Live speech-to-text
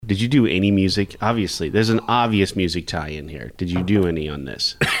Did you do any music? Obviously, there's an obvious music tie-in here. Did you do any on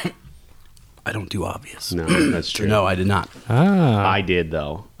this? I don't do obvious. No, that's true. No, I did not. I did,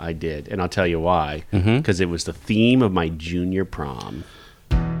 though. I did. And I'll tell you why. Because it was the theme of my junior prom.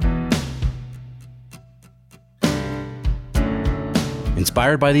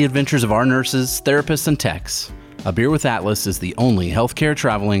 Inspired by the adventures of our nurses, therapists, and techs, A Beer with Atlas is the only healthcare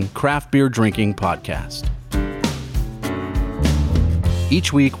traveling, craft beer drinking podcast.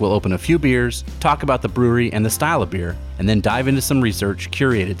 Each week, we'll open a few beers, talk about the brewery and the style of beer, and then dive into some research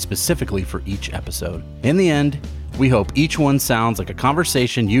curated specifically for each episode. In the end, we hope each one sounds like a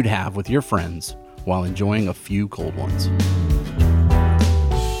conversation you'd have with your friends while enjoying a few cold ones.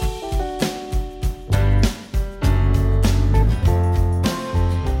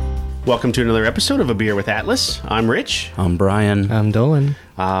 Welcome to another episode of A Beer with Atlas. I'm Rich. I'm Brian. I'm Dolan.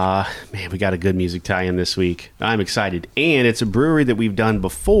 Man, we got a good music tie-in this week. I'm excited. And it's a brewery that we've done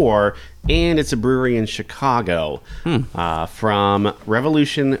before, and it's a brewery in Chicago. From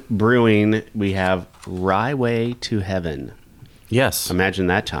Revolution Brewing, we have Ryeway to Heaven. Yes. Imagine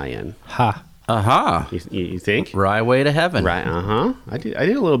that tie-in. Ha. Aha. You think? Ryeway to Heaven. Right, I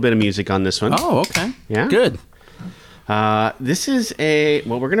did a little bit of music on this one. Oh, okay. Yeah? Good. This is we're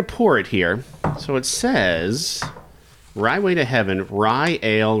going to pour it here. So it says, Ryeway to Heaven, rye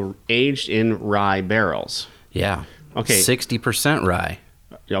ale aged in rye barrels. Yeah. Okay. 60% rye.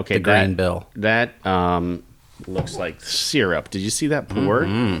 Okay. The grain bill. That looks like syrup. Did you see that pour?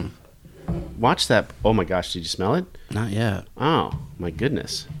 Watch that. Oh my gosh, did you smell it? Not yet. Oh my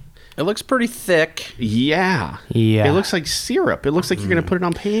goodness. It looks pretty thick. Yeah. Yeah. It looks like syrup. It looks like you're going to put it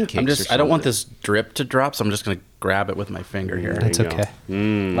on pancakes. I don't want this drip to drop, so I'm just going to grab it with my finger here. That's you go.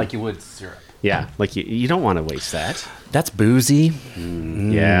 okay. Like you would syrup. Yeah, like you don't want to waste that. That's boozy.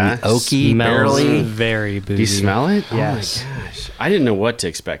 Yeah. Oaky, Smells barely. very boozy. Do you smell it? Yes. Oh my gosh. I didn't know what to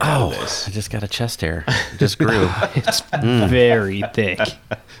expect out of this. I just got a chest hair. It just grew. It's very thick.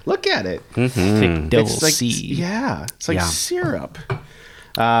 Look at it. Thick double It's like, C. yeah, it's like Yeah. syrup.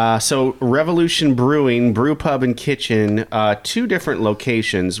 So Revolution Brewing, Brew Pub and Kitchen, two different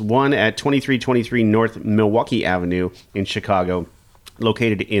locations. One at 2323 North Milwaukee Avenue in Chicago,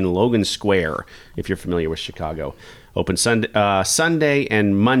 located in Logan Square, if you're familiar with Chicago. Open Sunday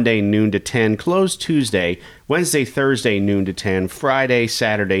and Monday noon to 10, closed Tuesday, Wednesday, Thursday noon to 10, Friday,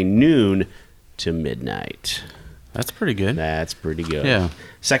 Saturday noon to midnight. That's pretty good. That's pretty good. Yeah.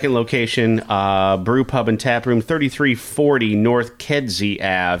 Second location, Brew Pub and Tap Room, 3340 North Kedzie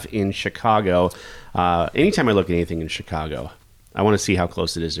Ave in Chicago. Anytime I look at anything in Chicago, I want to see how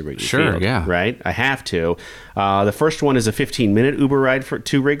close it is to Wrigley Sure, Field. yeah. Right? I have to. The first one is a 15-minute Uber ride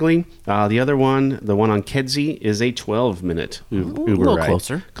to Wrigley. The other one, the one on Kedzie, is a 12-minute Uber little ride.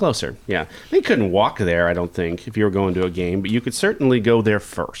 closer. Closer, yeah. They couldn't walk there, I don't think, if you were going to a game, but you could certainly go there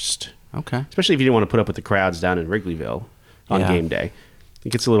first. Okay. Especially if you didn't want to put up with the crowds down in Wrigleyville on Yeah. game day. It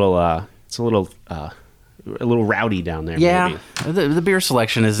gets a little rowdy down there. Yeah. Maybe. The beer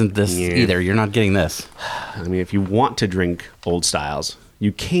selection isn't this Yeah. either. You're not getting this. I mean, if you want to drink old styles,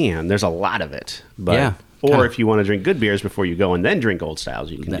 you can. There's a lot of it. But, Yeah. Or Kinda. if you want to drink good beers before you go and then drink old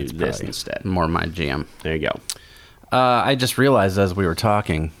styles, you can That's do this probably instead. more my jam. There you go. I just realized as we were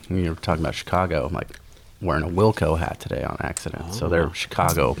talking, we were talking about Chicago, I'm like wearing a Wilco hat today on accident. So they're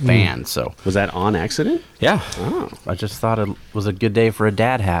Chicago fans. So Was that on accident? yeah, Oh. I just thought it was a good day for a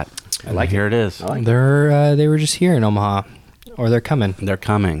dad hat. And like here it is. I like They were just here in Omaha, or they're coming. They're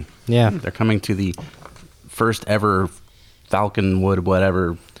coming. Yeah. They're coming to the first ever Falconwood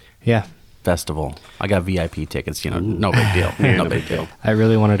whatever Yeah. festival. I got VIP tickets, no big deal. Yeah, no big deal. I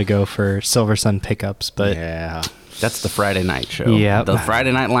really wanted to go for Silver Sun pickups, but Yeah. That's the Friday night show. Yep. The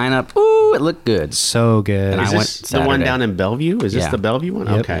Friday night lineup, ooh, it looked good. so good. And Is I went this the one Saturday. down in Bellevue? Is this Yeah. the Bellevue one?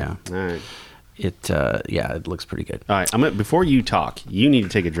 Yep. Okay. Yeah. All right. It looks pretty good. All right, before you talk, you need to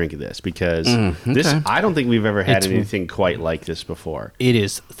take a drink of this because this okay. I don't think we've ever had It's- anything quite like this before. It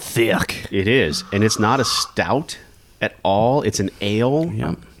is thick. It is, and it's not a stout at all. It's an ale.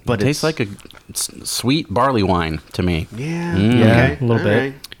 Yeah. But it tastes like a sweet barley wine to me. yeah, Mm. Yeah, okay, a little all bit.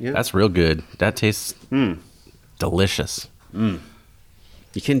 right, yeah. That's real good. That tastes delicious.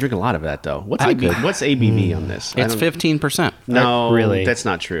 You can't drink a lot of that though. What's I could. what's ABV on this? I It's don't- 15%. No, Really? that's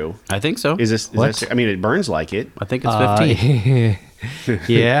not true. I think so. Is this? What? That, I mean, it burns like it. I think it's 15.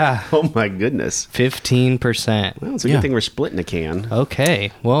 Yeah. Oh my goodness. 15%. Well, it's a Yeah. good thing we're splitting a can.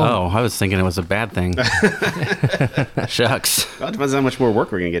 Okay. Well, Oh, I was thinking it was a bad thing. Shucks. Well, it depends how much more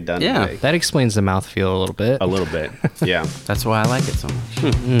work we're gonna get done Yeah. today. that explains the mouthfeel a little bit. A little bit. Yeah. That's why I like it so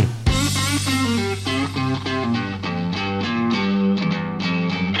much.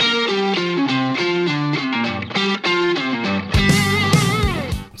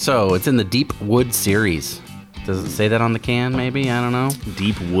 So it's in the Deep Wood series. Does it say that on the can, maybe? I don't know.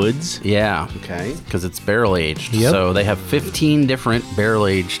 Deep Woods? Yeah. Okay. Because it's barrel-aged. Yep. So they have 15 different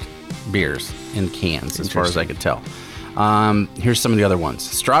barrel-aged beers in cans, as far as I could tell. Here's some of the other ones.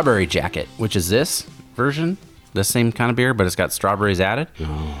 Strawberry Jacket, which is this version. The same kind of beer, but it's got strawberries added.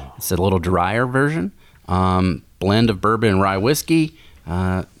 Oh. It's a little drier version. Blend of bourbon and rye whiskey.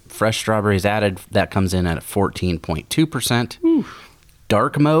 Fresh strawberries added. That comes in at 14.2%.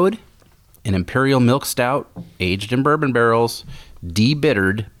 Dark Mode, an imperial milk stout, aged in bourbon barrels,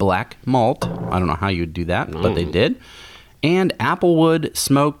 de-bittered black malt. I don't know how you would do that, but they did. And Applewood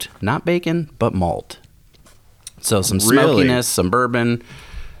smoked, not bacon, but malt. So some smokiness, some bourbon.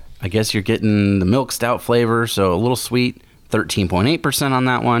 I guess you're getting the milk stout flavor, so a little sweet. 13.8% on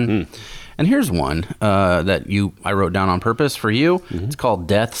that one. And here's one that I wrote down on purpose for you. It's called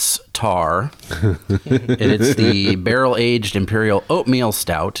Death's Tar. And it's the barrel-aged imperial oatmeal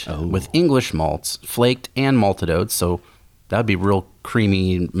stout with English malts, flaked and malted oats. So that would be real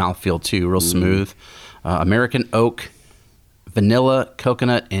creamy mouthfeel too, real smooth. American oak, vanilla,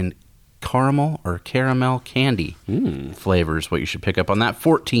 coconut, and caramel candy flavors. What you should pick up on that.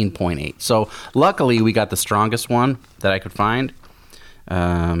 14.8. So luckily we got the strongest one that I could find.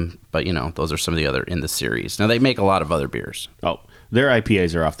 But those are some of the other in the series. Now they make a lot of other beers. Oh, their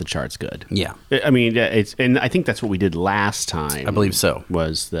IPAs are off the charts good. Yeah. I mean, and I think that's what we did last time. I believe so.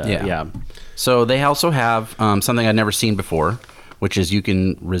 Yeah. So they also have something I'd never seen before, which is you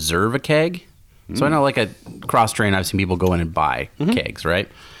can reserve a keg. So I know like at Cross Train, I've seen people go in and buy kegs, right?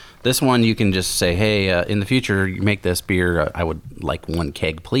 This one you can just say, hey, in the future, you make this beer, I would like one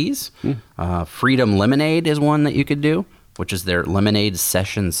keg, please. Freedom Lemonade is one that you could do, which is their Lemonade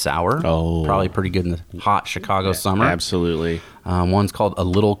Session Sour. Oh. Probably pretty good in the hot Chicago summer. Absolutely. One's called A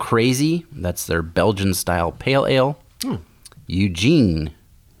Little Crazy. That's their Belgian-style pale ale. Eugene.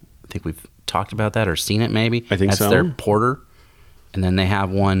 I think we've talked about that or seen it maybe. I think that's so. That's their porter. And then they have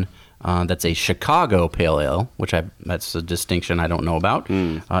one that's a Chicago pale ale, which that's a distinction I don't know about.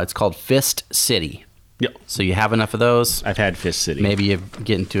 It's called Fist City. Yep. So you have enough of those. I've had Fist City. Maybe you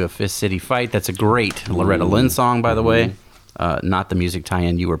get into a Fist City fight. That's a great Loretta Lynn song, by the way. Not the music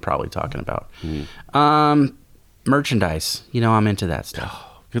tie-in you were probably talking about. Merchandise. I'm into that stuff.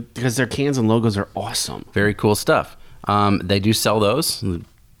 Because their cans and logos are awesome. Very cool stuff. They do sell those.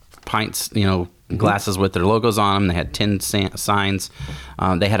 Pints, glasses with their logos on them. They had tin signs.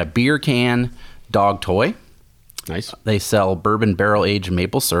 They had a beer can dog toy. Nice. They sell bourbon barrel-aged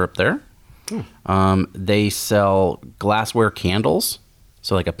maple syrup there. They sell glassware candles.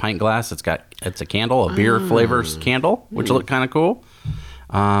 So like a pint glass, it's a candle, a beer flavors candle, which look kind of cool.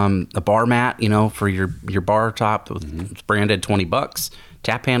 A bar mat, for your bar top, it's branded $20.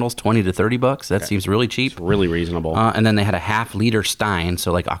 Tap handles, $20 to $30. That seems really cheap. It's really reasonable. And then they had a half-liter Stein,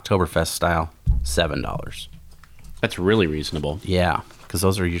 so like Oktoberfest style, $7. That's really reasonable. Yeah, because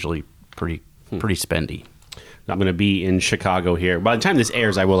those are usually pretty spendy. I'm going to be in Chicago here. By the time this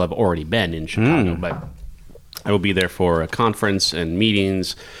airs, I will have already been in Chicago, but I will be there for a conference and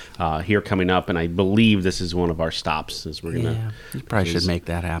meetings here coming up, and I believe this is one of our stops. As we're gonna, you probably should make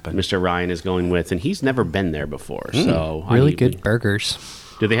that happen. Mr. Ryan is going with, and he's never been there before. So really good burgers.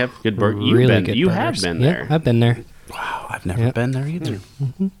 Do they have good burgers? You have been there. Yeah, I've been there. Wow, I've never been there either.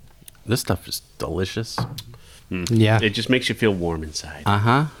 This stuff is delicious. Yeah, it just makes you feel warm inside.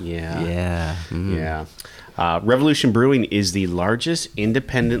 Yeah. Yeah. Revolution Brewing is the largest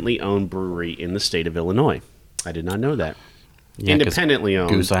independently owned brewery in the state of Illinois. I did not know that. Yeah, independently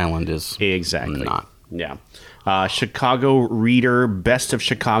owned. Goose Island is exactly not. Yeah. Chicago Reader Best of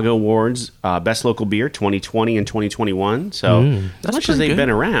Chicago Awards, Best Local Beer 2020 and 2021. So as much as they've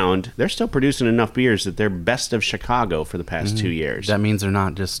been around, they're still producing enough beers that they're Best of Chicago for the past 2 years. That means they're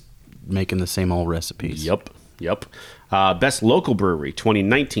not just making the same old recipes. Yep. Best Local Brewery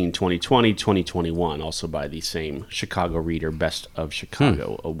 2019, 2020, 2021, also by the same Chicago Reader Best of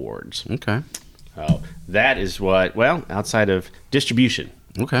Chicago Awards. Okay. Oh, that is outside of distribution.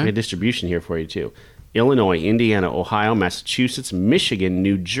 Okay. We have distribution here for you, too. Illinois, Indiana, Ohio, Massachusetts, Michigan,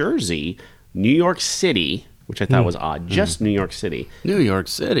 New Jersey, New York City, which I thought was odd. Just New York City. New York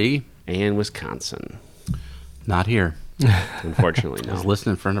City. And Wisconsin. Not here. Unfortunately, no. I was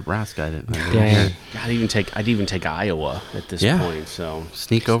listening for Nebraska. I didn't. I'd even take Iowa at this point. So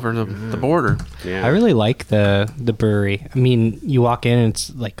sneak over the border. Yeah. I really like the brewery. I mean, you walk in and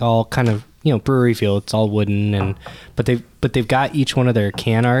it's like all kind of brewery feel. It's all wooden but they've got each one of their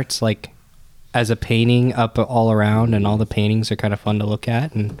can arts like as a painting up all around, and all the paintings are kind of fun to look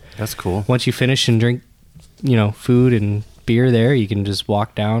at. And that's cool. Once you finish and drink, food and beer there, you can just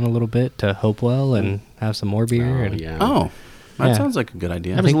walk down a little bit to Hopewell and have some more beer. That sounds like a good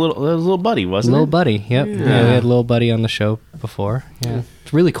idea. That was a little buddy, wasn't Little it? Buddy, yep. Yeah, we had Little Buddy on the show before. Yeah.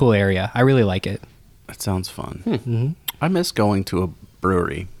 It's a really cool area. I really like it. That sounds fun. Mm-hmm. I miss going to a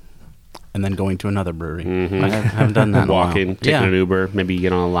brewery and then going to another brewery. I haven't done that in a while. Walking, taking an Uber, maybe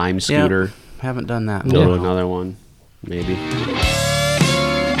get on a Lime scooter. Yep. Haven't done that. Go to another one, maybe.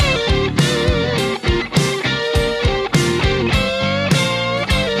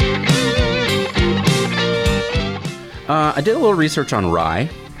 I did a little research on rye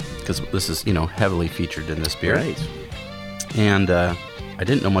because this is, heavily featured in this beer. Right. And I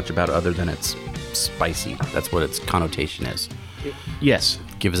didn't know much about it other than it's spicy. That's what its connotation is. Yes.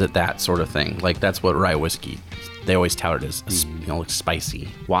 Gives it that sort of thing. Like, that's what rye whiskey, they always tout it as, it's spicy.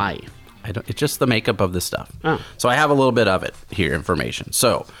 Why? It's just the makeup of the stuff. Oh. So I have a little bit of it here, information.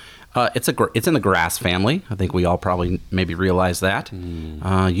 So it's in the grass family. I think we all probably maybe realize that.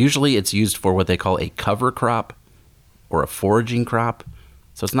 Usually it's used for what they call a cover crop or a foraging crop.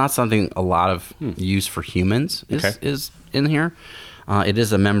 So it's not something a lot of use for humans is in here. It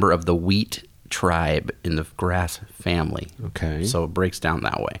is a member of the wheat tribe in the grass family. Okay. So it breaks down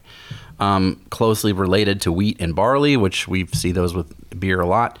that way. Closely related to wheat and barley, which we see those with beer a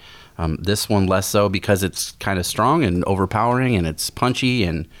lot. This one less so because it's kind of strong and overpowering and it's punchy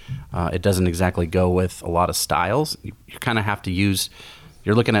and it doesn't exactly go with a lot of styles. You kind of have to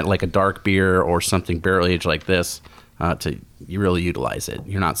you're looking at like a dark beer or something barrel aged like this to really utilize it.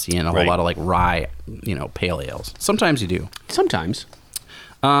 You're not seeing a whole lot of like rye, pale ales. Sometimes you do. Sometimes.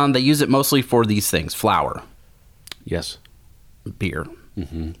 They use it mostly for these things: flour, Yes. beer,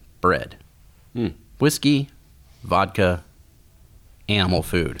 bread, whiskey, vodka, animal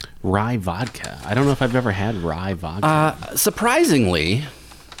food. Rye vodka. I don't know if I've ever had rye vodka. Surprisingly,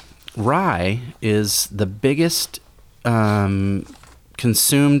 rye is the biggest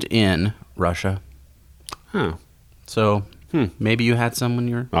consumed in Russia. Huh. So maybe you had some when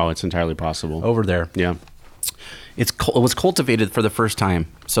you were Oh, it's entirely possible. over there. Yeah. It was cultivated for the first time.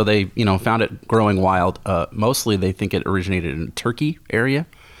 So they, found it growing wild. Mostly they think it originated in Turkey area.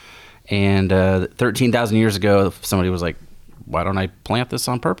 And 13,000 years ago, somebody was like, why don't I plant this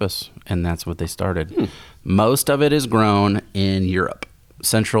on purpose? And that's what they started. Most of it is grown in Europe.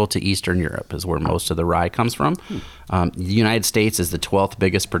 Central to Eastern Europe is where most of the rye comes from. The United States is the 12th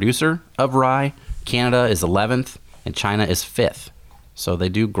biggest producer of rye. Canada is 11th, and China is 5th. So they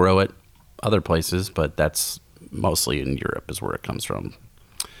do grow it other places, but that's mostly in Europe is where it comes from.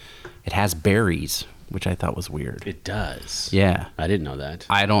 It has berries, which I thought was weird. It does. Yeah. I didn't know that.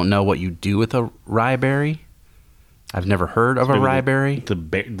 I don't know what you do with a rye berry. I've never heard of a rye berry.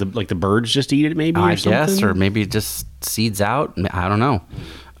 The birds just eat it, maybe. I or something? guess, or maybe it just seeds out. I don't know.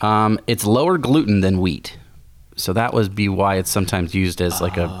 It's lower gluten than wheat, so that would be why it's sometimes used as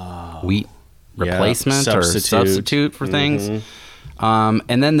like a wheat replacement or substitute for things.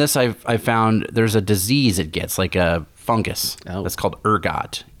 And then this I found there's a disease it gets, like a fungus that's called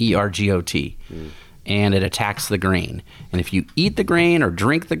ergot, ERGOT, and it attacks the grain. And if you eat the grain or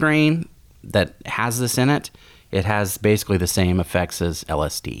drink the grain that has this in it, it has basically the same effects as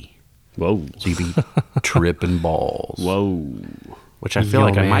LSD. Whoa. So you'd be tripping balls. Whoa. Which I feel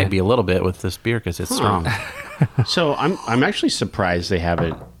like I might be a little bit with this beer because it's strong. So I'm actually surprised they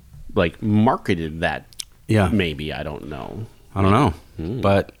haven't marketed that. Yeah. Maybe. I don't know. I don't know.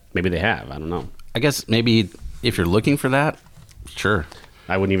 But Maybe they have. I don't know. I guess maybe if you're looking for that, sure.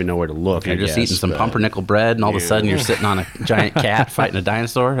 I wouldn't even know where to look. You're just eating some pumpernickel bread and all of a sudden you're sitting on a giant cat fighting a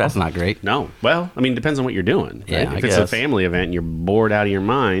dinosaur. That's not great. No. Well, I mean, it depends on what you're doing. Yeah, Right? I If it's a guess. family event and you're bored out of your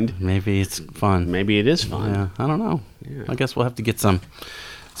mind, Maybe it's fun. maybe it is fun. Yeah, I don't know. I guess we'll have to get some.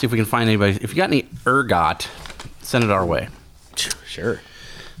 See if we can find anybody. If you got any ergot, send it our way. Sure.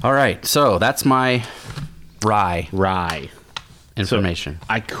 All right. So that's my rye Rye. information.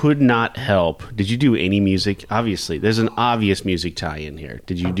 I could not help. Did you do any music? Obviously, there's an obvious music tie in here.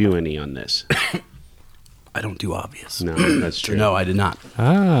 Did you do any on this? I don't do obvious. No, that's true. No, I did not.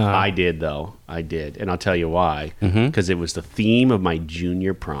 I did, though. I did. And I'll tell you why. Because it was the theme of my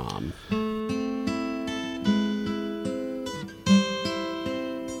junior prom.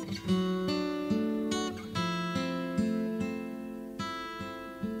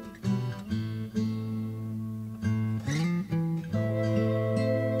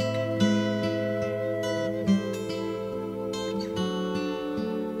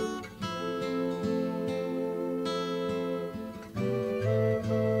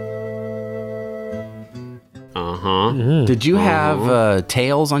 Did you have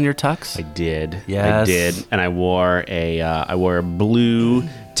tails on your tux? I did. Yes. I did. And I wore a blue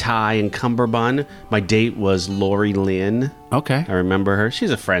tie and cummerbund. My date was Lori Lynn. Okay. I remember her.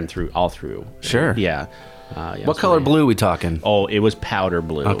 She's a friend all through. Sure. Yeah. What color blue we talking? Oh, it was powder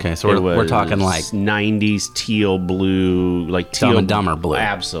blue. Okay, so we're talking like 90s teal blue, like teal Dumb and Dumber blue.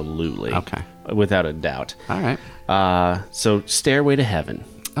 Absolutely. Okay. Without a doubt. All right. So Stairway to Heaven.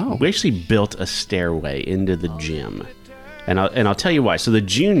 Oh. We actually built a stairway into the gym. And I'll tell you why. So the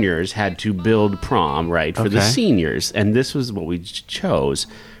juniors had to build prom, right, for the Okay. seniors, and this was what we chose.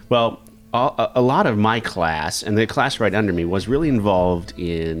 Well, a lot of my class and the class right under me was really involved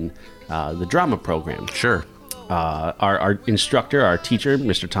in the drama program. Sure. Our instructor, our teacher,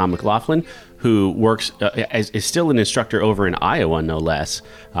 Mr. Tom McLaughlin, who works is still an instructor over in Iowa, no less.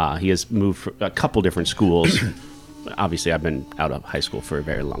 He has moved for a couple different schools. Obviously, I've been out of high school for a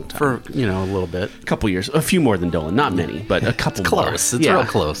very long time. For, a little bit. A couple years, a few more than Dolan, not many, but a couple. Close. More. It's real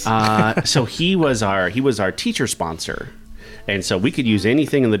close. So he was our teacher sponsor, and so we could use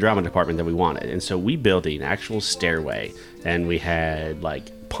anything in the drama department that we wanted. And so we built an actual stairway, and we had like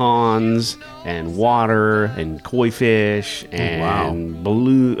ponds and water and koi fish and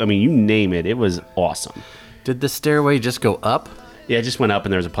balloon. I mean, you name it. It was awesome. Did the stairway just go up? Yeah, it just went up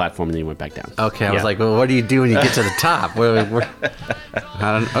and there was a platform and then you went back down. Okay, I was like, well, what do you do when you get to the top?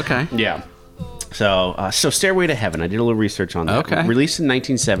 Okay. Yeah. So Stairway to Heaven. I did a little research on that. Okay. Released in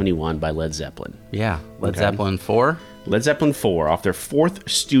 1971 by Led Zeppelin. Yeah. Led Okay. Zeppelin 4? Led Zeppelin 4 off their 4th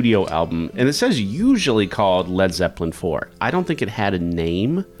studio album. And it says usually called Led Zeppelin 4. I don't think it had a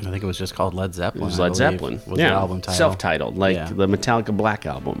name. I think it was just called Led Zeppelin. It was I Led believe, Zeppelin. Was the album title. Self-titled, like the Metallica Black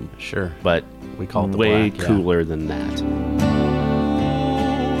Album. Sure. But We call it the way Black, yeah. cooler than that.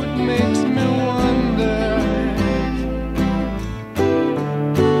 Makes me wonder.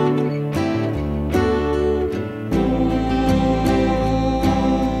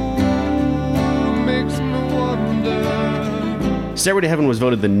 Makes me wonder. Stairway to Heaven was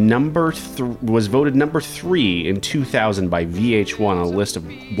voted number 3 in 2000 by VH1 on a list of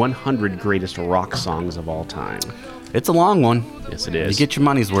 100 greatest rock songs of all time. It's a long one. Yes, it is. You get your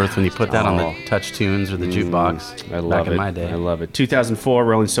money's worth when you put that on Oh. the Touch Tunes or the jukebox. I love back it. in my day. I love it. 2004,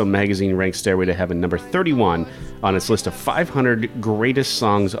 Rolling Stone magazine ranked Stairway to Heaven number 31 on its list of 500 greatest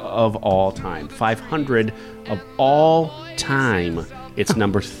songs of all time. 500 of all time. It's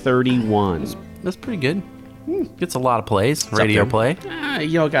number 31. That's pretty good. Gets a lot of plays. Radio up play.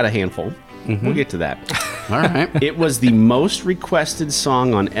 there. Got a handful. We'll get to that. All right. It was the most requested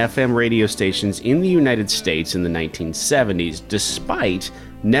song on FM radio stations in the United States in the 1970s, despite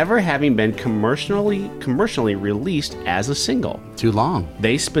never having been commercially released as a single. Too long.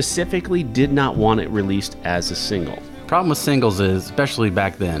 They specifically did not want it released as a single. Problem with singles is, especially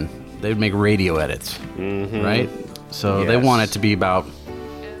back then, they would make radio edits, right? So they Yes. want it to be about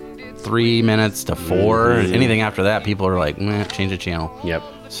 3 minutes to 4. Anything after that, people are like, meh, change the channel. Yep.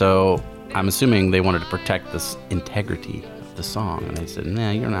 So I'm assuming they wanted to protect this integrity of the song, and they said,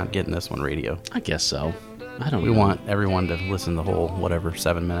 nah, you're not getting this one radio. I guess so. I don't We know. want everyone to listen the whole, whatever,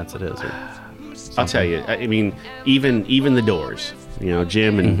 7 minutes it is. Or I'll tell you. I mean, even the Doors.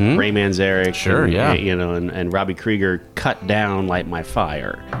 Jim and Ray Manzarek. Sure, and, yeah. and Robbie Krieger cut down "Light My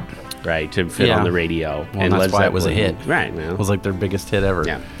Fire," right, to fit Yeah. on the radio. Well, and that's Led why it was a Zeppelin- hit. Right, man. it was like their biggest hit ever.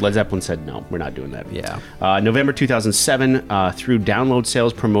 Yeah, Led Zeppelin said no, we're not doing that. Yeah. November 2007, through download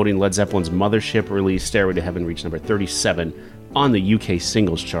sales promoting Led Zeppelin's Mothership release, Stairway to Heaven reached number 37 on the UK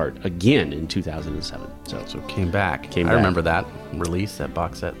singles chart again in 2007. So So came back. Came I back. remember that release, that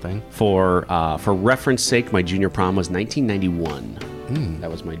box set thing. for reference sake, my junior prom was 1991.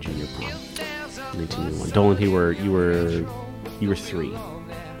 That was my junior prom. 1991. Dolan, you were 3.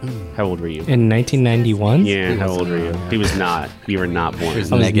 How old were you? In 1991? Yeah, how old were you? He was not. You were not born. I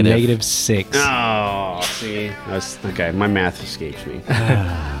was Negative. -6. Oh, see, okay. My math escapes me.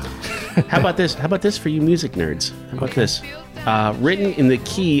 How about this? How about this for you music nerds? How about this? Written in the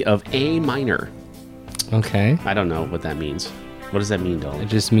key of A minor. Okay. I don't know what that means. What does that mean, It Dolan?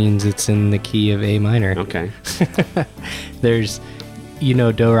 just means it's in the key of A minor. Okay. There's,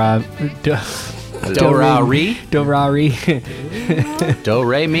 do ra, Do ra re? do ra re, Do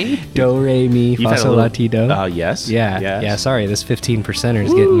re mi? do re mi You've fa had a sol little- la ti do. Yes. Yeah, Yes. yeah. Sorry, this 15%er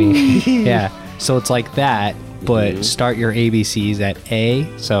is getting me. Yeah, so it's like that, but start your ABCs at A,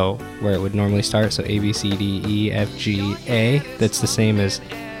 so where it would normally start. So A B C D E F G A. That's the same as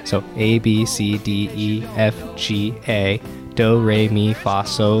A B C D E F G A. Do re mi fa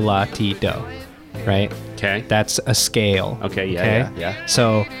sol la ti do. Right. Okay. That's a scale. Okay, yeah, yeah.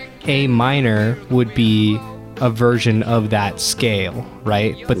 So A minor would be a version of that scale,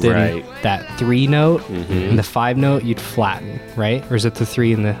 right? But then Right. that 3 note and the 5 note you'd flatten, right? Or is it the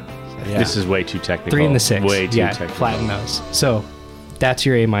 3 and the This is way too technical. 3 and the 6? Way too yeah, technical. flatten those. So That's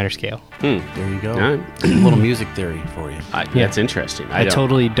your A minor scale. There you go. All right. A little music theory for you. Yeah, it's interesting. I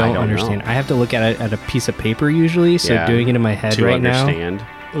totally don't understand. know. I have to look at it at a piece of paper usually, so Yeah, doing it in my head to right understand. now.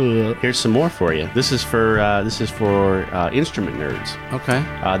 Ugh. Here's some more for you. This is for instrument nerds. Okay.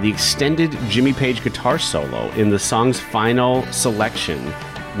 The extended Jimmy Page guitar solo in the song's final selection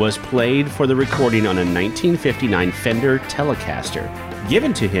was played for the recording on a 1959 Fender Telecaster,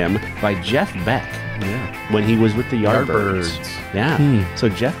 given to him by Jeff Beck when he was with the Yardbirds. Yeah. So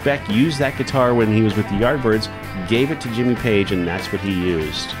Jeff Beck used that guitar when he was with the Yardbirds, gave it to Jimmy Page, and that's what he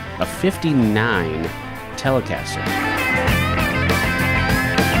used. A 59 Telecaster.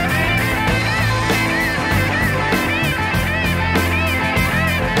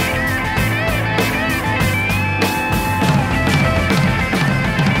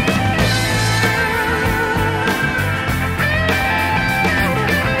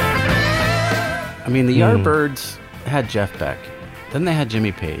 I mean, the Yardbirds had Jeff Beck. Then they had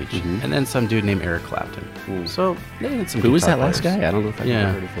Jimmy Page. And then some dude named Eric Clapton. So they had some Who was guitar that last players. guy? I don't know if I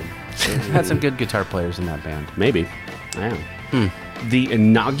Yeah. heard of him. Had some good guitar players in that band. Maybe. Yeah. The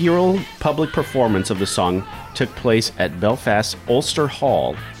inaugural public performance of the song took place at Belfast's Ulster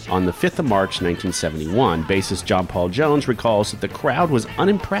Hall on the 5th of March, 1971. Bassist John Paul Jones recalls that the crowd was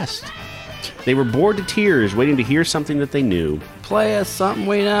unimpressed. They were bored to tears, waiting to hear something that they knew. Play us something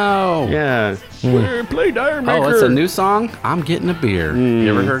we know. Yeah. Play Dire Maker. Oh, it's a new song? I'm getting a beer. You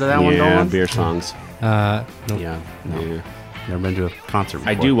ever heard of that one, Yeah, Dolan? beer songs. Nope. Yeah. Yeah. Never been to a concert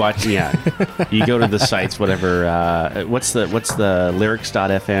before. I do watch. Yeah, you go to the sites, whatever. What's the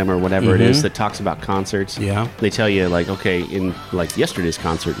lyrics.fm or whatever it is that talks about concerts. Yeah. they tell you like, okay, in like yesterday's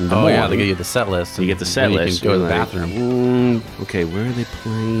concert in Des Oh, Moines, yeah, they give you the set list. you get the set then list. You can go to the You're like, bathroom. Okay, where are they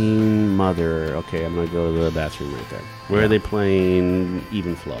playing Mother? Okay, I'm gonna go to the bathroom right there. Where are they playing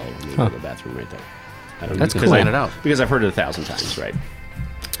Even Flow? I'm gonna go to the bathroom right there. I don't know, That's because cool. Plan it out. because I've heard it 1,000 times, right?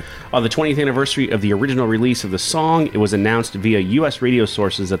 On the 20th anniversary of the original release of the song, it was announced via U.S. radio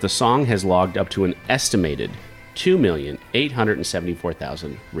sources that the song has logged up to an estimated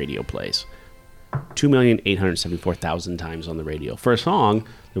 2,874,000 radio plays. 2,874,000 times on the radio for a song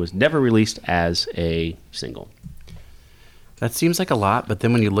that was never released as a single. That seems like a lot, but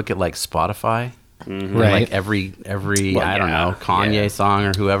then when you look at like Spotify, Right. like every Well, I don't yeah, know, Kanye yeah. song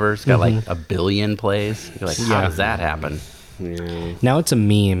or whoever's got like a billion plays. You're like, how does that happen? Yeah. Now it's a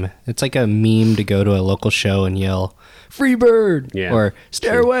meme. It's like a meme to go to a local show and yell, "Freebird!" Yeah. or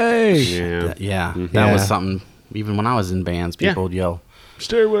 "Stairway!" Yeah. Yeah, that Yeah. was something. Even when I was in bands, Yeah. people would yell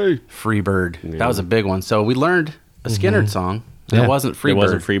Stairway. "Freebird." That was a big one. So we learned a Skinnerd song. Yeah. It wasn't Freebird. It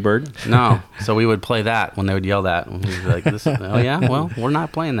wasn't Freebird. No. So we would play that when they would yell that. And we'd be like, oh, yeah? Well, we're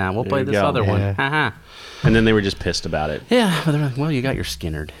not playing that. We'll play you this go. other one. Yeah. Haha. And then they were just pissed about it. Yeah. But they're like, well, you got your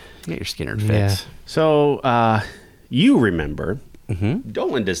Skinnerd. You got your Skinnerd fix. So you remember,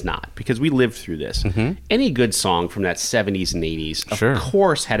 Dolan does not, because we lived through this. Any good song from that 70s and 80s, Sure. of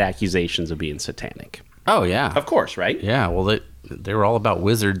course, had accusations of being satanic. Oh, yeah. Of course, right? Yeah. Well, they were all about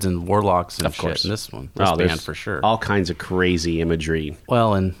wizards and warlocks and Of course. shit. In this one. Oh, This there's band for sure. All kinds of crazy imagery.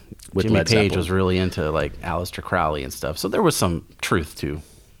 Well, and With Jimmy Led Page Zeppelin. was really into like Aleister Crowley and stuff. So there was some truth to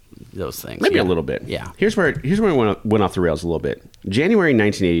those things. Maybe Yeah. a little bit. Yeah. Here's where it went off the rails a little bit. January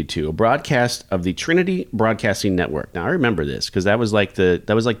 1982, a broadcast of the Trinity Broadcasting Network. Now I remember this because that was like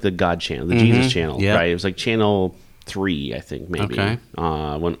the God channel, the Jesus channel, Yep. right? It was like channel 3, I think, maybe. Okay.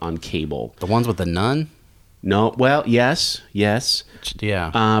 When on cable. The ones with the nun? No, well, yes. Yeah.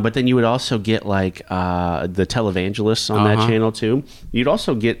 But then you would also get like the televangelists on that channel too. You'd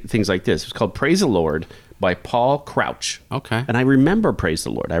also get things like this. It's called Praise the Lord by Paul Crouch. Okay. And I remember Praise the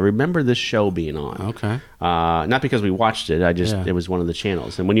Lord. I remember this show being on. Okay. Not because we watched it. Yeah. It was one of the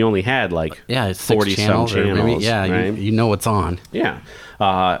channels. And when you only had like Yeah, it's 40 six some channels. Or channels, maybe, yeah, right? you know what's on. Yeah.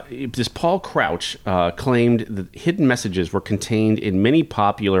 This Paul Crouch claimed that hidden messages were contained in many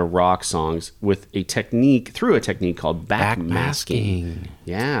popular rock songs through a technique called backmasking.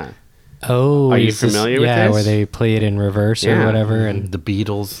 Yeah. Oh, Are you is this- familiar with yeah, this? where they play it in reverse Yeah. or whatever, and The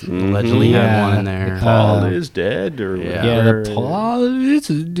Beatles allegedly Yeah. had one in there. Paul is dead or Yeah. yeah, whatever. the police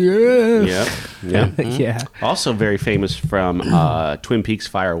is dead. Yep. Yep. Yeah. Also very famous from Twin Peaks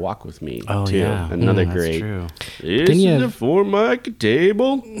Fire Walk With Me, Oh, too. yeah. Another That's great. true. This Then you is have- a Formica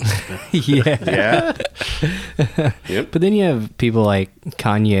table. Yeah. Yeah. Yep. But then you have people like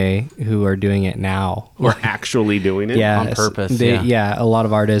Kanye who are doing it now. We're actually doing it. Yeah, on purpose, They, yeah. a lot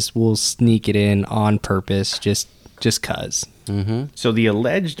of artists will sneak it in on purpose, just cause. So the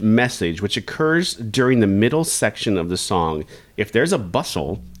alleged message, which occurs during the middle section of the song, if there's a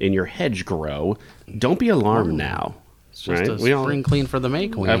bustle in your hedgerow, don't be alarmed now. It's just right? a spring clean for the May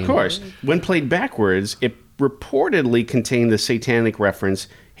Queen. Of course. When played backwards, it reportedly contained the satanic reference,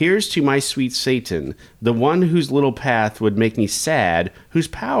 "Here's to my sweet Satan, the one whose little path would make me sad, whose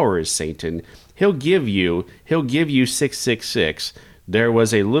power is Satan. He'll give you 666. There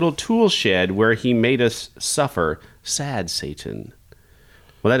was a little tool shed where he made us suffer, sad Satan."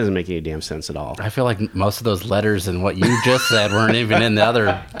 Well, that doesn't make any damn sense at all. I feel like most of those letters and what you just said weren't even in the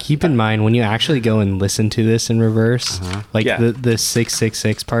other. Keep in mind, when you actually go and listen to this in reverse, like Yeah. the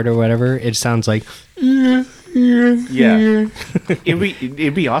 666 part or whatever, it sounds like... Yeah.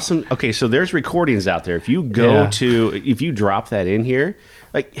 It'd be awesome. Okay, so there's recordings out there. If you go if you drop that in here,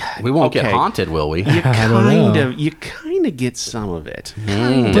 like We won't get haunted, will we? You don't know. you kind of get some of it.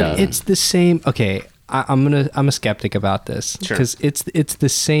 But it's the same. Okay, I'm a skeptic about this Sure. because it's the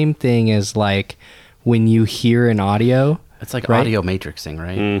same thing as like when you hear an audio. It's like right? audio matrixing,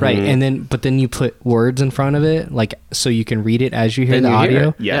 right? Right, and then you put words in front of it, like so you can read it as you hear Then the you hear audio.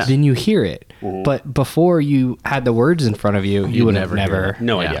 it, yes. Then you hear it. But before you had the words in front of you, you would have never hear never. it.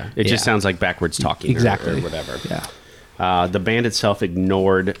 No Yeah. idea. It just sounds like backwards talking Exactly. or whatever. Yeah. The band itself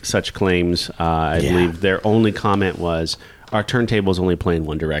ignored such claims. I believe their only comment was, "Our turntable's only playing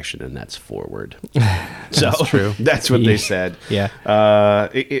one direction, and that's forward." So That's true. That's what they said. Yeah.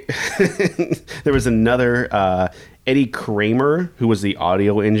 There was another Eddie Kramer, who was the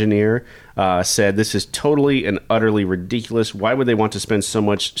audio engineer, said, "This is totally and utterly ridiculous. Why would they want to spend so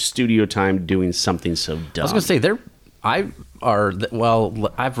much studio time doing something so dumb?" I was going to say,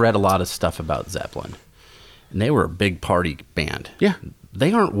 I've read a lot of stuff about Zeppelin, and they were a big party band. Yeah.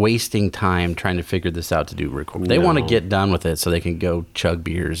 They aren't wasting time trying to figure this out to do record. They No. want to get done with it so they can go chug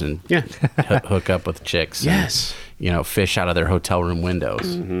beers and hook up with chicks. Yes. And, fish out of their hotel room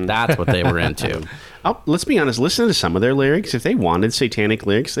windows. That's what they were into. Let's be honest. Listen to some of their lyrics. If they wanted satanic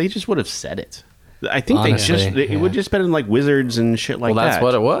lyrics, they just would have said it. I think Honestly, it would just been like wizards and shit like Well, that. that's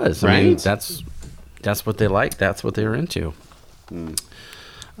what it was. I mean, Right? that's what they liked. That's what they were into.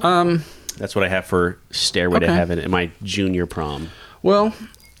 That's what I have for Stairway to Okay. Heaven at my junior prom. Well,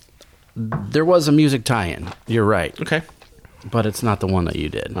 there was a music tie-in. You're right. Okay. But it's not the one that you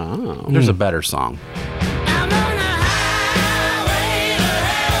did. Oh. There's a better song. I'm on the highway to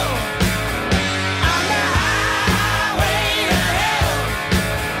hell. On the highway to hell.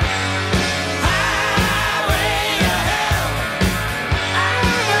 Highway to hell.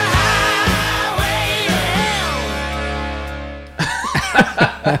 I'm on the highway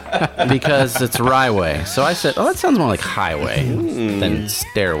to hell. Because it's Ryeway. So I said, that sounds more like Highway than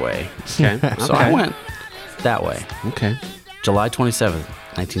Stairway. Okay. So I went that way. Okay. July 27th,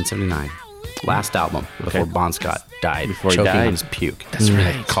 1979. Last album before Bon Scott died. Before he choking died. on his puke. That's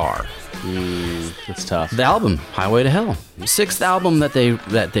right. Car. That's tough. The album, Highway to Hell. Sixth album that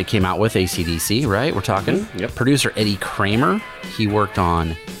they came out with, ACDC, right? We're talking. Yep. Producer Eddie Kramer. He worked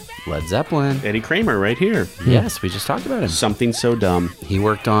on Led Zeppelin. Eddie Kramer right here. Yes, we just talked about him. Something so dumb. He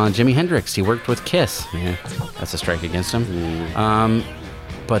worked on Jimi Hendrix. He worked with Kiss. Yeah, that's a strike against him.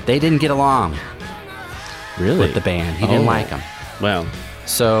 But they didn't get along Really? with the band. He didn't like them. Well,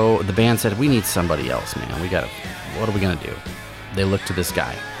 So the band said, "We need somebody else, man. What are we gonna do?" They looked to this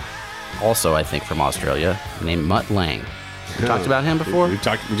guy, also I think from Australia, named Mutt Lange. We talked about him before. we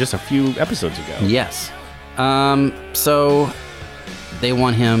talked just a few episodes ago. Yes. So they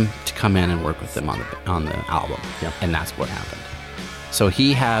want him to come in and work with them on the album. Yep. And that's what happened. So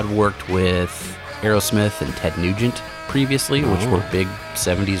he had worked with Aerosmith and Ted Nugent previously, which were big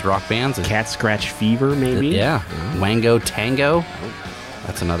 70s rock bands. And Cat Scratch Fever, maybe? yeah. Wango Tango.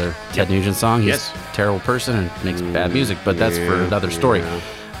 That's another Ted Nugent song. He's Yes. a terrible person and makes bad music, but that's for Yeah, another story.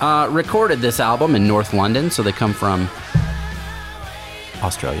 Recorded this album in North London, so they come from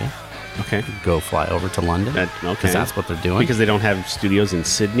Australia. Okay. Go fly over to London. Okay. Because that's what they're doing. Because they don't have studios in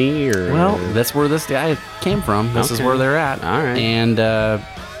Sydney or... Well, that's where this guy came from. This is Okay. where they're at. All right. And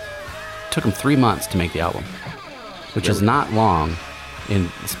took them 3 months to make the album, which is not long,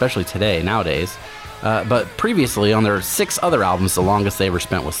 especially today, nowadays. But previously, on their 6 other albums, the longest they ever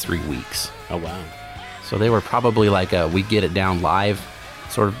spent was 3 weeks. Oh, wow. So they were probably like we get it down live,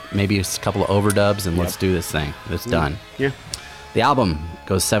 sort of maybe a couple of overdubs, and let's do this thing. It's done. Yeah. The album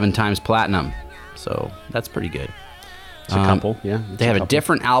goes 7 times platinum, so that's pretty good. It's a couple. Yeah. They have a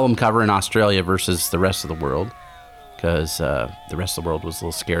different album cover in Australia versus the rest of the world, because the rest of the world was a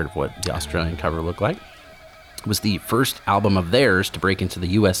little scared of what the Australian cover looked like. It was the first album of theirs to break into the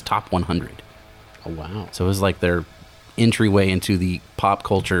U.S. Top 100. Oh, wow. So it was like their entryway into the pop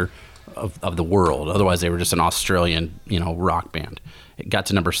culture of the world. Otherwise, they were just an Australian, rock band. It got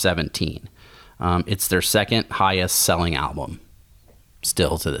to number 17. It's their second highest selling album.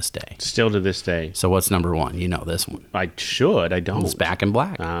 still to this day. Still to this day. So what's number one? You know this one. I should. I don't. It's Back in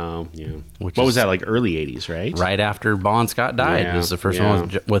Black. Oh, yeah. Which What was is- that, like early 80s, right? Right after Bon Scott died. Yeah, It was the first yeah.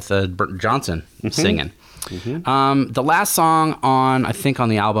 one with Bert Johnson singing. The last song I think on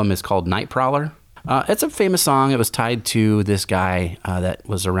the album is called Night Prowler. It's a famous song. It was tied to this guy that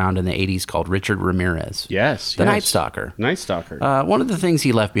was around in the 80s called Richard Ramirez. Yes. The yes. Night Stalker. Night Stalker. One of the things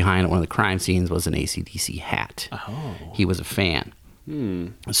he left behind at one of the crime scenes was an ACDC hat. Oh. He was a fan.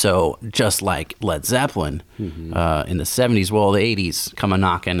 So just like Led Zeppelin in the 70s, well, the 80s come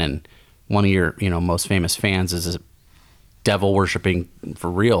a-knocking, and one of your most famous fans is a devil worshipping for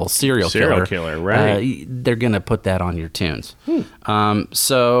real serial killer, right. they're gonna put that on your tunes.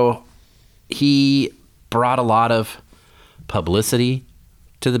 So he brought a lot of publicity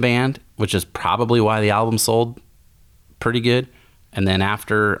to the band, which is probably why the album sold pretty good. And then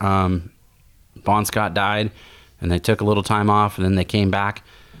after Bon Scott died and they took a little time off and then they came back,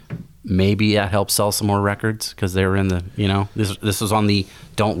 maybe that helped sell some more records because they were in the this was on the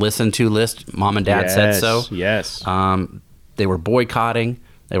don't listen to list. Mom and Dad said so. Yes. They were boycotting.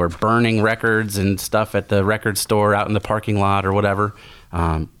 They were burning records and stuff at the record store out in the parking lot or whatever.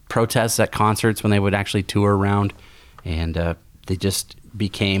 Protests at concerts when they would actually tour around. And they just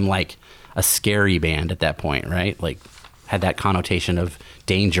became like a scary band at that point, right? Like had that connotation of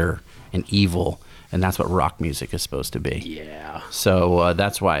danger and evil. And that's what rock music is supposed to be. Yeah. So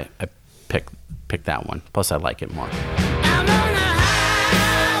that's why I picked that one. Plus I like it more. I'm on a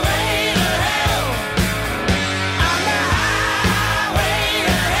highway to hell. On the highway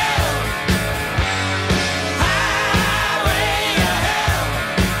to hell. Highway to hell.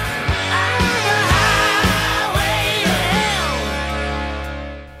 On the highway to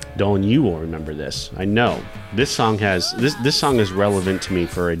hell. Dolan, you will remember this. I know. This song is relevant to me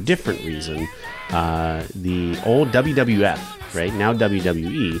for a different reason. The old WWF, right? Now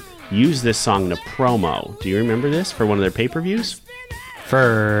WWE, used this song in a promo. Do you remember this for one of their pay-per-views?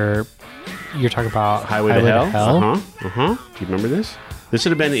 You're talking about Highway to Hell? Do you remember this? This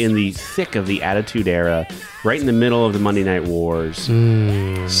would have been in the thick of the Attitude Era, right in the middle of the Monday Night Wars.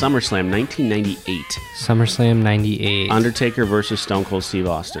 SummerSlam 1998. SummerSlam 98. Undertaker versus Stone Cold Steve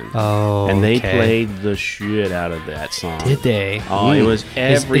Austin. Oh, and they okay. played the shit out of that song. Did they? Oh, it was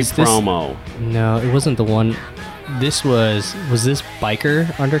every Is this- promo. No, it wasn't the one. This was this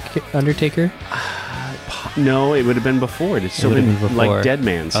Biker Undertaker? No, it would have been before. It's still would have been been before. like Dead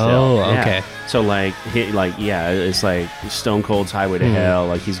Man still. Oh, Yeah. okay. So it's like Stone Cold's Highway to Hell.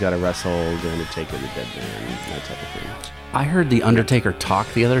 Like he's got to wrestle the Undertaker, the Dead Man, that type of thing. I heard the Undertaker talk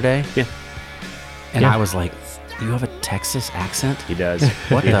the other day. Yeah, And Yeah. I was like, "You have a Texas accent?" he does.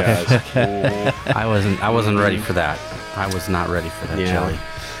 What he the does. I wasn't ready for that. I was not ready for that, Yeah. Jelly.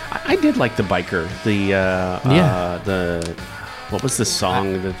 I did like the Biker. What was the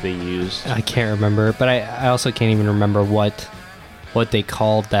song that they used? I can't remember, but I also can't even remember what they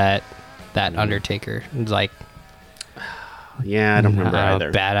called that Undertaker. It's like Yeah, I don't remember I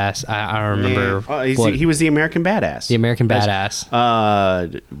either. Badass. I don't remember. Oh, what- he was the American Badass. the American Badass.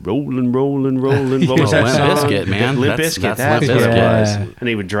 Rolling. What was Yeah. that Limp song? Bizkit, man. Limp That's Bizkit. Limp That's what it Bizkit. was. Yeah. And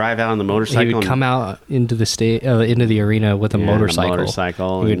he would drive out on the motorcycle. He would come out into the arena with a Yeah, motorcycle. a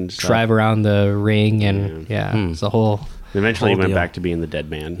motorcycle He would and stuff. drive around the ring, and it's a whole. Eventually, he Whole went deal. back to being the Dead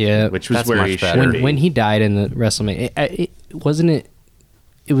Man. Yeah. which was That's where much he better. should be. When he died in the WrestleMania,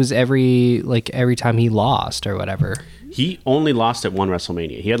 it was every time he lost or whatever. He only lost at one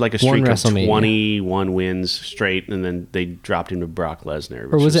WrestleMania. He had like a One streak of WrestleMania. 21 wins straight, and then they dropped him to Brock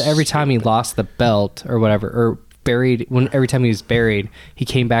Lesnar. Or was it every time he lost the belt or whatever, or buried? Every time he was buried, he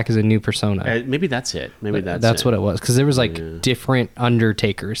came back as a new persona. Maybe that's it. Maybe that's That's it. what it was, because there was like different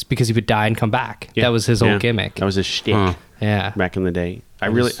Undertakers, because he would die and come back. Yeah. That was his Yeah. whole gimmick. That was his shtick Yeah. back in the day. I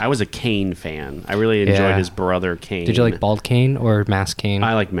was a Kane fan. I really enjoyed Yeah. his brother Kane. Did you like Bald Kane or Mask Kane?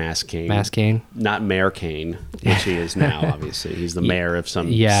 I like Mask Kane. Mask Kane. Not Mayor Kane, which he is now. Obviously, he's the mayor of some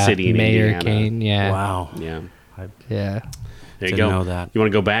Yeah, city in Mayor Indiana. Kane. Yeah. Wow. Yeah. Yeah. There you Didn't go. know that. You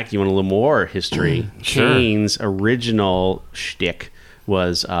want to go back? You want a little more history? Sure. Kane's original shtick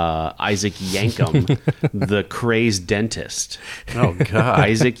was Isaac Yankem, the crazed dentist. Oh God.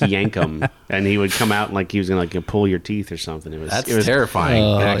 Isaac Yankem, and he would come out like he was gonna like pull your teeth or something. It was That's terrifying,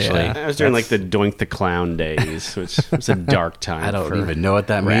 Oh, actually. yeah. That was during like the Doink the Clown days, which was a dark time. I don't for even know what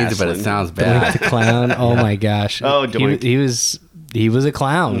that means, but it wrestling. sounds Doink bad. the clown. Oh my gosh. Oh, Doink. he was a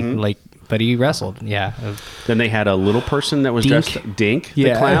clown, like, but he wrestled. Yeah. Then they had a little person that was Dink. dressed Dink, the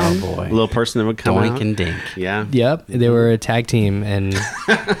Yeah. clown. Oh, boy. A little person that would come Doink out. and Dink. Yeah. Yep, they were a tag team, and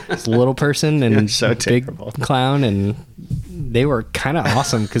this little person and So big terrible. clown, and they were kind of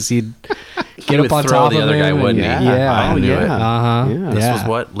awesome because he'd get would up on throw top the of other guy, him and- wouldn't he? Yeah. I knew it. Uh-huh. Yeah. This Yeah. was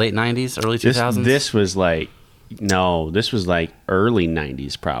what, late 90s, early 2000s? This was like, no, this was like early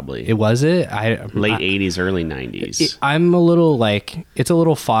 90s probably. It was it? Late 80s, early 90s. I'm a little like, it's a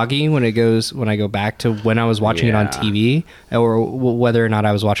little foggy when I go back to when I was watching it on Yeah. TV or whether or not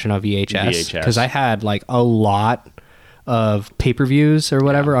I was watching on VHS. Because I had like a lot of pay-per-views or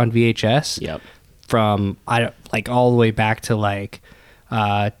whatever on VHS. Yep. From like all the way back to like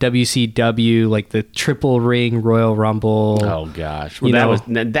WCW, like the Triple Ring Royal Rumble. Oh gosh. Well, You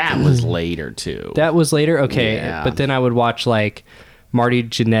know- that was later too. That was later, okay. Yeah. But then I would watch like Marty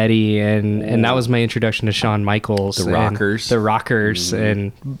Jannetty, and that was my introduction to Shawn Michaels, The and Rockers. the Rockers,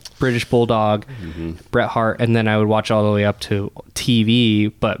 and British Bulldog, Bret Hart, and then I would watch all the way up to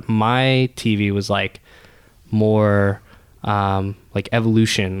TV. But my TV was like more like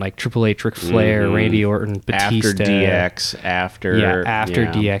Evolution, like Triple H, Ric Flair, Randy Orton, Batista. after DX, after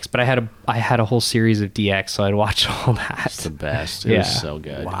DX. But I had a whole series of DX, so I'd watch all that. It's the best. It Yeah. was so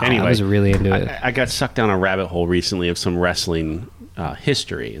good. Wow, Anyway, I was really into it. I got sucked down a rabbit hole recently of some wrestling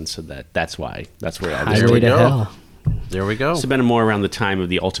history, and so that's where all this Highway to go. Hell. There we go. It's been more around the time of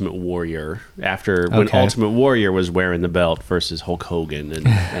the Ultimate Warrior, after when Okay. Ultimate Warrior was wearing the belt versus Hulk Hogan and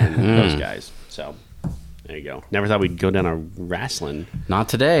those guys. So there you go. Never thought we'd go down a wrestling. Not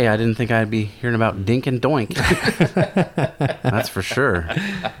today. I didn't think I'd be hearing about Dink and Doink. That's for sure.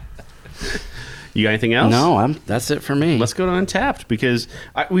 You got anything else? No, that's it for me. Let's go to Untapped, because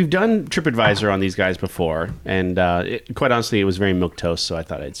we've done TripAdvisor on these guys before, and quite honestly, it was very milquetoast, so I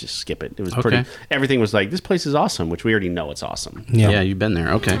thought I'd just skip it. It was pretty. Okay. Everything was like, this place is awesome, which we already know it's awesome. Yeah, you've been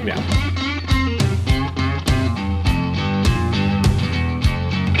there. Okay. Yeah.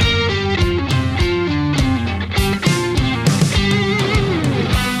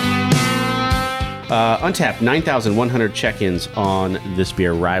 Untapped, 9,100 check-ins on this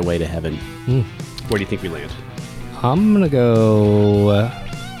beer, Ryeway to Heaven. Where do you think we land? I'm gonna go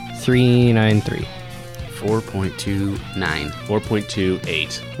 393. 4.29.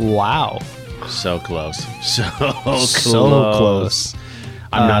 4.28. Wow, So close. So close. so close.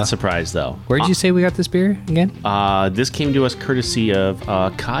 I'm not surprised, though. Where'd you say we got this beer again? This came to us courtesy of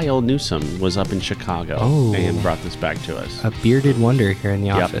Kyle Newsom, was up in Chicago Oh. and brought this back to us. A bearded wonder here in the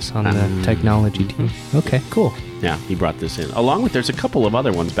Yep. office on the technology team. Okay, cool. Yeah, he brought this in. Along with, there's a couple of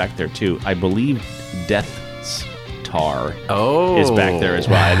other ones back there, too. I believe Death's Tar Oh. is back there as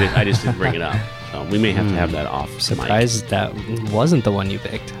well. I just didn't bring it up. So we may have to have that off. mic. Surprised that wasn't the one you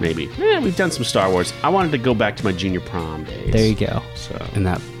picked. Maybe. We've done some Star Wars. I wanted to go back to my junior prom days. There you go. So And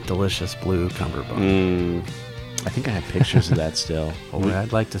that delicious blue cummerbund. I think I have pictures of that still. Oh,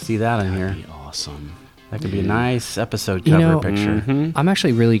 I'd like to see that in here. That'd be awesome. That could be a nice episode You cover know, picture. I'm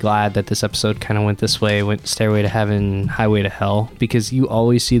actually really glad that this episode kind of went this way, went Stairway to Heaven, Highway to Hell, because you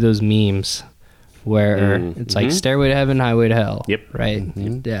always see those memes where it's like Stairway to Heaven, Highway to Hell. Yep. Right?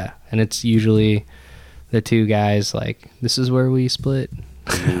 Yeah. And it's usually the two guys like, this is where we split.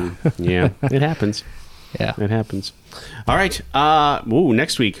 Yeah, it happens. Yeah. It happens. All right.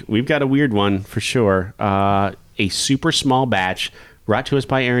 Next week, we've got a weird one for sure. A super small batch brought to us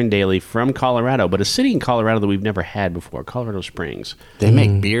by Aaron Daly from Colorado, but a city in Colorado that we've never had before, Colorado Springs. They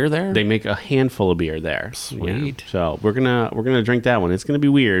make beer there? They make a handful of beer there. Sweet. Yeah. So we're gonna drink that one. It's gonna be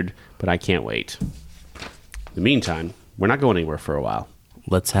weird, but I can't wait. In the meantime, we're not going anywhere for a while.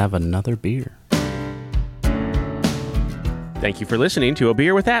 Let's have another beer. Thank you for listening to A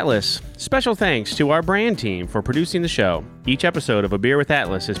Beer with Atlas. Special thanks to our brand team for producing the show. Each episode of A Beer with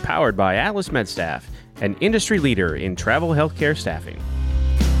Atlas is powered by Atlas MedStaff, an industry leader in travel healthcare staffing.